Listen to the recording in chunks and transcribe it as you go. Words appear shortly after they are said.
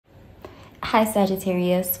Hi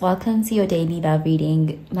Sagittarius, welcome to your daily love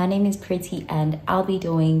reading. My name is Pretty and I'll be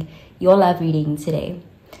doing your love reading today.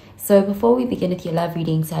 So before we begin with your love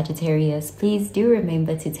reading, Sagittarius, please do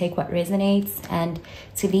remember to take what resonates and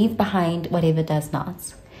to leave behind whatever does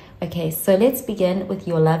not. Okay, so let's begin with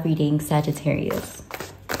your love reading, Sagittarius.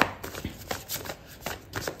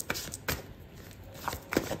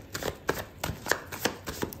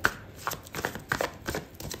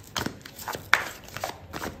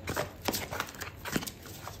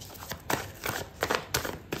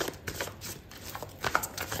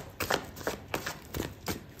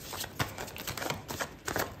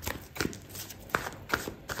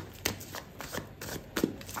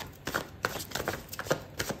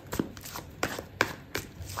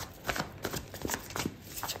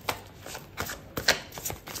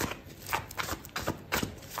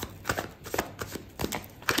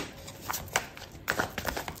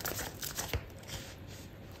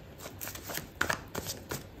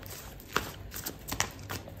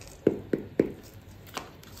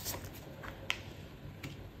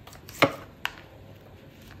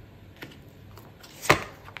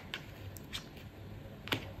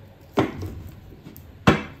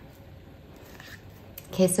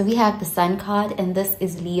 Okay, so we have the Sun card, and this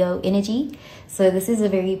is Leo energy. So this is a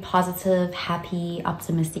very positive, happy,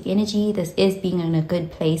 optimistic energy. This is being in a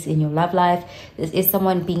good place in your love life. This is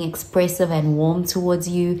someone being expressive and warm towards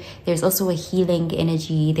you. There's also a healing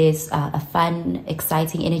energy. There's a fun,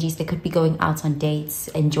 exciting energies. They could be going out on dates,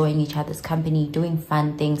 enjoying each other's company, doing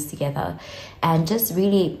fun things together, and just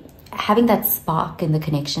really having that spark in the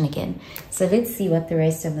connection again. So let's see what the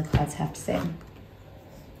rest of the cards have to say.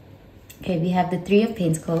 Okay, we have the Three of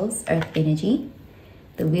Pentacles, Earth energy,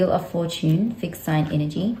 the Wheel of Fortune, fixed sign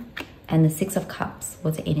energy, and the Six of Cups,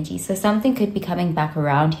 water energy. So something could be coming back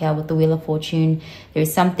around here with the Wheel of Fortune.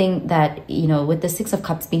 There's something that, you know, with the Six of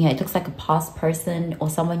Cups being here, it looks like a past person or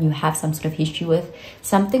someone you have some sort of history with.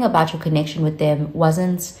 Something about your connection with them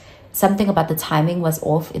wasn't, something about the timing was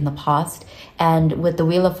off in the past. And with the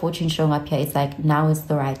Wheel of Fortune showing up here, it's like now is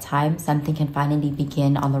the right time. Something can finally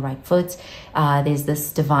begin on the right foot. There's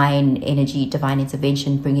this divine energy, divine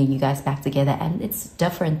intervention bringing you guys back together. And it's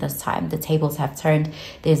different this time. The tables have turned.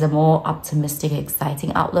 There's a more optimistic,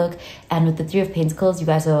 exciting outlook. And with the Three of Pentacles, you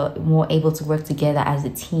guys are more able to work together as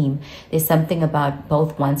a team. There's something about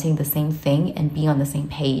both wanting the same thing and being on the same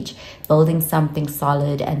page, building something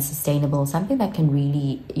solid and sustainable, something that can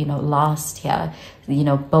really, you know, last here, you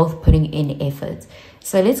know, both putting in effort.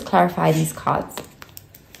 So let's clarify these cards.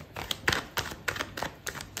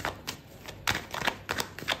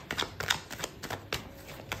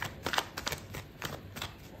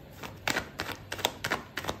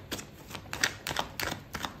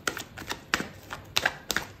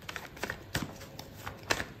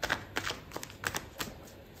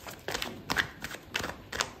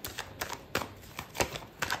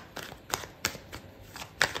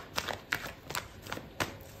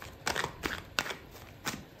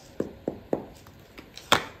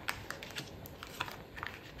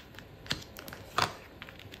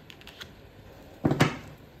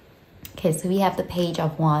 Okay, so we have the Page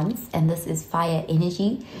of Wands, and this is fire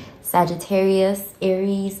energy, Sagittarius,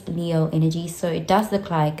 Aries, Leo energy. So it does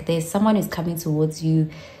look like there's someone who's coming towards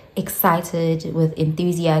you excited, with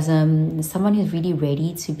enthusiasm, someone who's really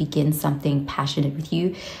ready to begin something passionate with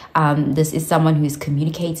you. This is someone who's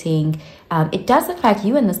communicating. It does look like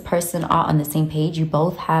you and this person are on the same page. You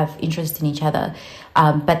both have interest in each other,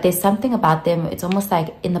 but there's something about them. It's almost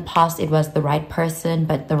like in the past it was the right person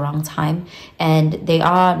but the wrong time, and they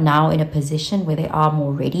are now in a position where they are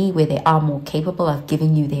more ready, where they are more capable of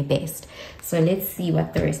giving you their best. So let's see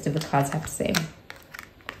what the rest of the cards have to say.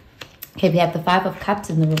 Okay, we have the Five of Cups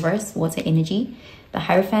in the reverse, water energy, the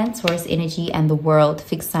Hierophant, Taurus energy, and the World,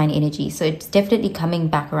 fixed sign energy. So it's definitely coming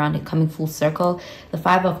back around and coming full circle. The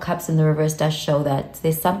Five of Cups in the reverse does show that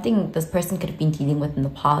there's something this person could have been dealing with in the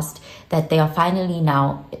past that they are finally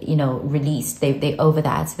now, you know, released. They're over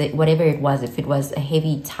that. So whatever it was, if it was a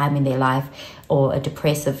heavy time in their life or a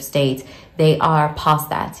depressive state, they are past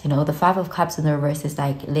that. You know, the Five of Cups in the reverse is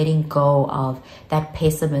like letting go of that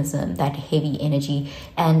pessimism, that heavy energy,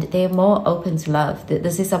 and they're more open to love.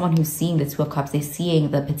 This is someone who's seeing the Two of Cups. They're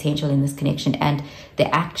seeing the potential in this connection, and they're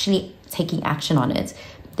actually taking action on it.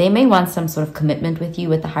 They may want some sort of commitment with you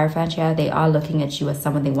with the Hierophant here. They are looking at you as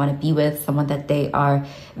someone they want to be with, someone that they are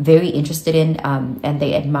very interested in, and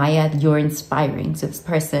they admire. You're inspiring to this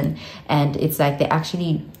person, and it's like they're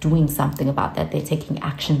actually doing something about that. They're taking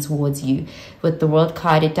action towards you. With the World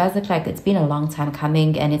card, it does look like it's been a long time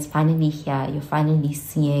coming, and it's finally here. You're finally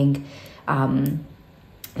seeing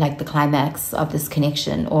like the climax of this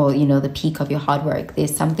connection, or you know, the peak of your hard work.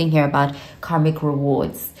 There's something here about karmic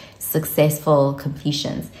rewards, successful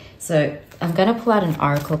completions. So I'm gonna pull out an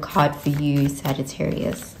oracle card for you,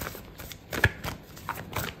 Sagittarius.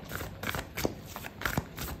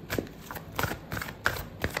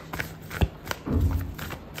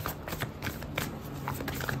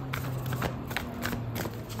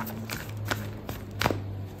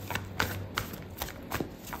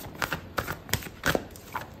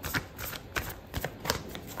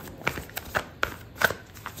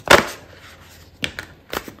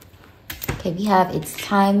 Okay, we have it's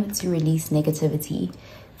time to release negativity.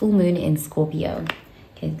 Full moon in Scorpio.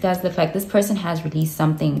 Okay, it does look like this person has released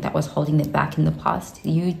something that was holding them back in the past.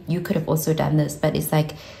 You could have also done this, but it's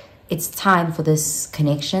like it's time for this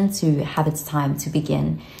connection to have its time to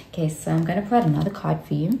begin. Okay, so I'm gonna pull out another card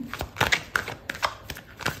for you.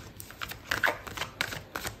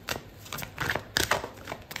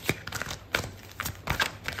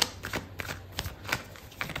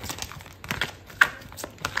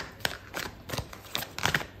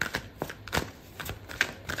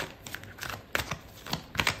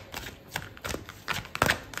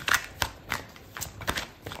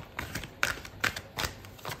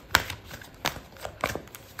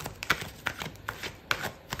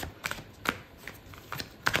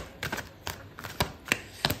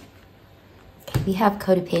 We have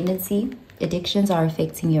codependency. Addictions are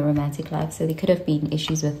affecting your romantic life. So there could have been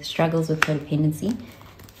issues with struggles with codependency.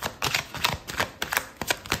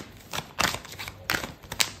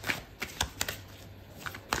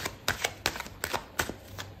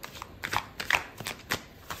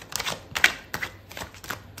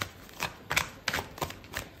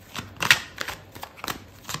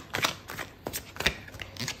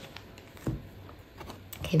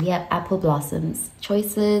 Okay, we have apple blossoms,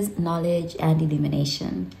 choices, knowledge, and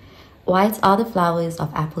illumination. White are the flowers of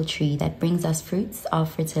apple tree that brings us fruits of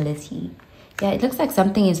fertility. Yeah, it looks like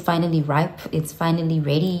something is finally ripe. It's finally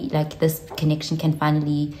ready. Like this connection can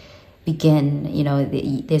finally begin. You know,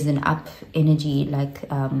 there's an up energy, like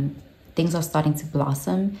things are starting to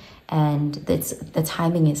blossom, and the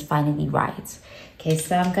timing is finally right. Okay,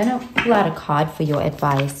 so I'm gonna pull out a card for your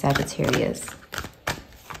advice, Sagittarius.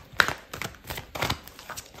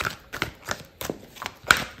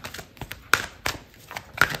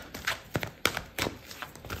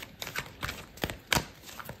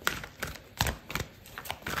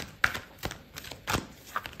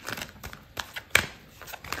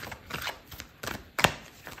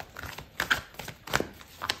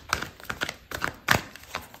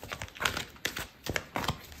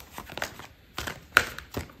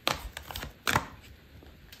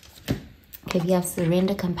 Okay, we have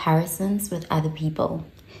surrender comparisons with other people.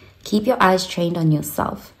 Keep your eyes trained on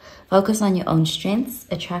yourself. Focus on your own strengths,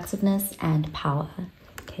 attractiveness, and power.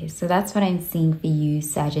 Okay, so that's what I'm seeing for you,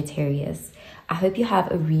 Sagittarius. I hope you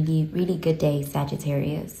have a really, really good day,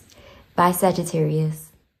 Sagittarius. Bye, Sagittarius.